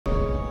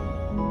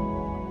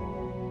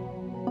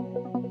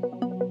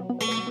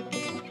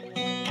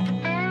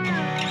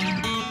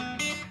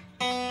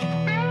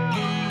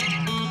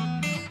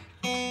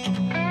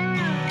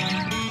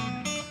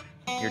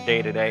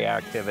day-to-day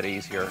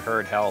activities, your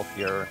herd health,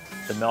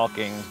 the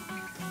milking,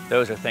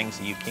 those are things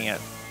that you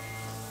can't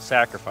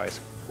sacrifice.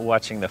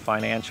 Watching the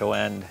financial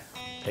end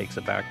takes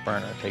a back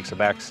burner, takes a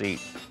back seat.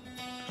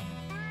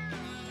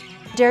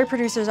 Dairy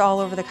producers all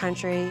over the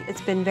country,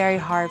 it's been very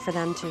hard for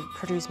them to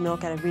produce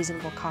milk at a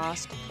reasonable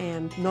cost,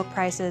 and milk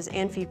prices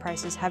and feed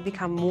prices have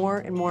become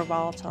more and more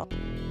volatile.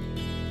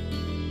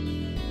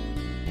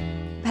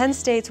 Penn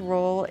State's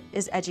role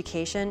is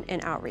education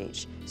and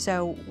outreach.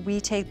 So we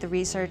take the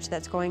research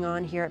that's going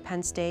on here at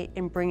Penn State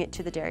and bring it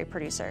to the dairy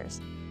producers.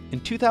 In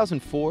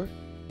 2004,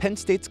 Penn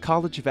State's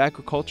College of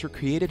Agriculture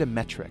created a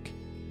metric,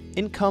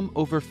 income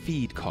over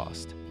feed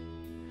cost.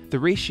 The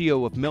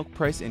ratio of milk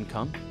price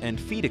income and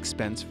feed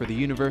expense for the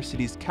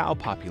university's cow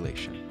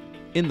population.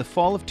 In the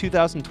fall of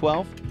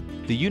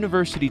 2012, the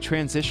university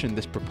transitioned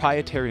this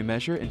proprietary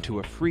measure into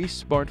a free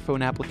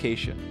smartphone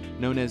application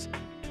known as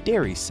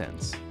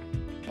DairyCents.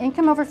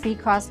 Income over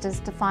feed cost is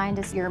defined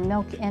as your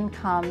milk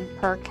income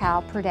per cow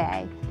per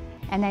day,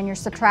 and then you're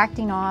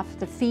subtracting off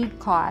the feed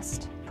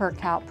cost per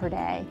cow per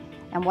day,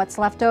 and what's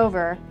left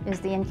over is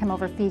the income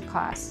over feed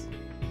cost.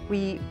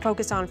 We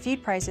focus on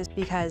feed prices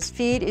because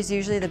feed is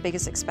usually the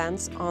biggest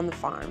expense on the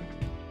farm.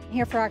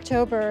 Here for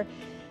October,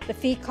 the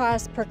feed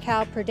cost per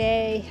cow per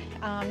day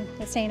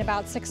is saying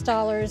about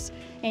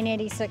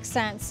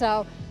 $6.86.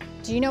 So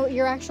do you know what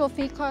your actual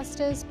feed cost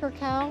is per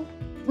cow?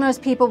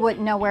 Most people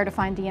wouldn't know where to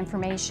find the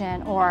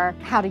information or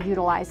how to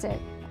utilize it.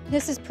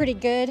 This is pretty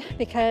good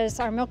because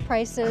our milk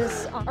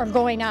prices are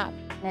going up.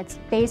 It's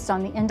based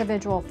on the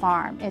individual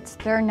farm. It's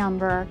their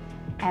number,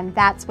 and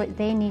that's what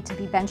they need to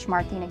be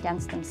benchmarking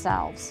against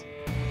themselves.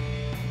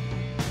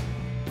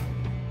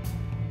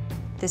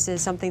 This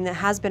is something that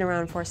has been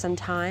around for some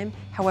time,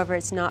 however,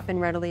 it's not been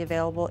readily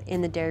available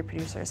in the dairy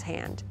producer's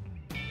hand.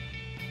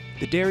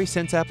 The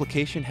DairyCents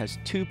application has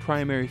two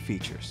primary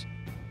features: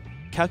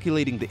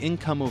 calculating the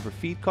income over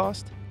feed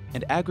cost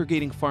and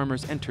aggregating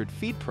farmers' entered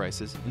feed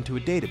prices into a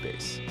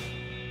database.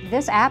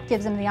 This app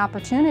gives them the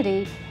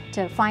opportunity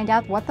to find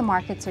out what the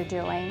markets are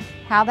doing,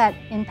 how that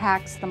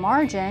impacts the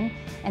margin,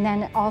 and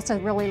then also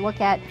really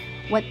look at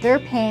what they're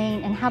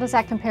paying and how does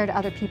that compare to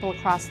other people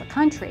across the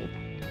country.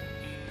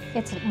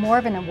 It's more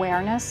of an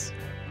awareness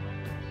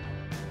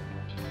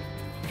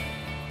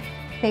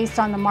based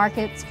on the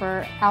markets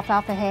for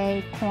alfalfa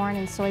hay, corn,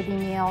 and soybean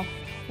meal.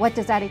 What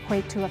does that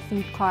equate to a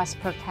feed cost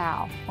per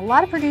cow? A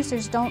lot of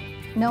producers don't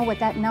know what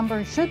that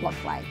number should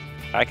look like.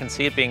 I can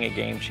see it being a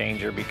game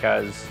changer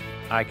because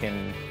I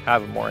can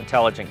have a more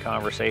intelligent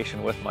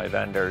conversation with my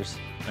vendors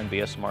and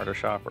be a smarter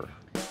shopper.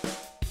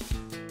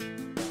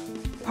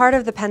 Part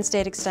of the Penn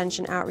State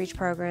Extension outreach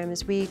program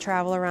is we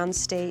travel around the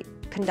state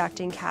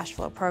conducting cash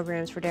flow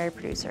programs for dairy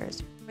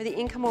producers, where the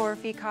income over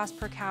feed cost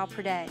per cow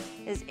per day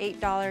is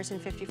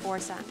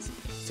 $8.54.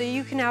 So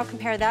you can now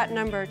compare that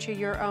number to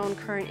your own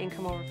current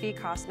income over feed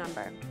cost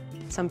number.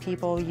 Some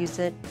people use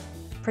it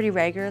pretty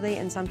regularly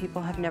and some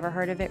people have never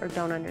heard of it or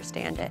don't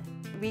understand it.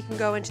 We can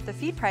go into the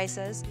feed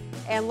prices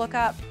and look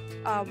up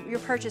your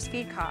purchase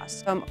feed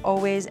costs. I'm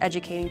always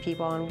educating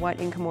people on what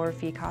income over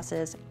feed cost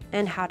is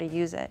and how to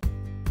use it.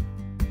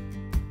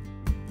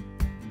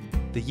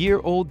 The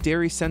year-old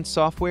DairyCents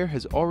software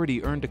has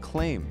already earned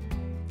acclaim,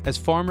 as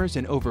farmers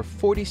in over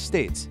 40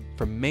 states,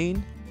 from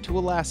Maine to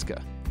Alaska,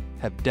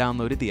 have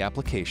downloaded the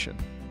application.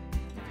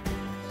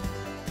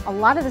 A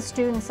lot of the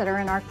students that are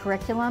in our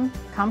curriculum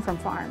come from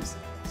farms.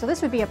 So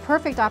this would be a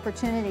perfect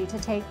opportunity to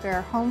take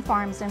their home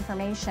farm's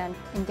information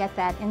and get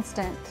that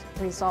instant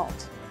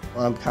result.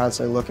 I'm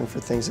constantly looking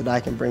for things that I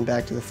can bring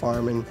back to the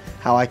farm and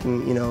how I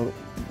can,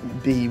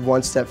 be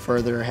one step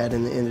further ahead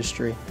in the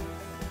industry.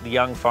 The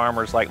young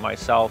farmers like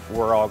myself,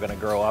 we're all going to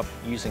grow up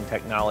using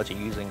technology,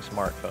 using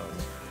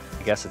smartphones.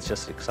 I guess it's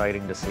just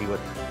exciting to see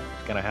what's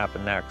going to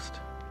happen next.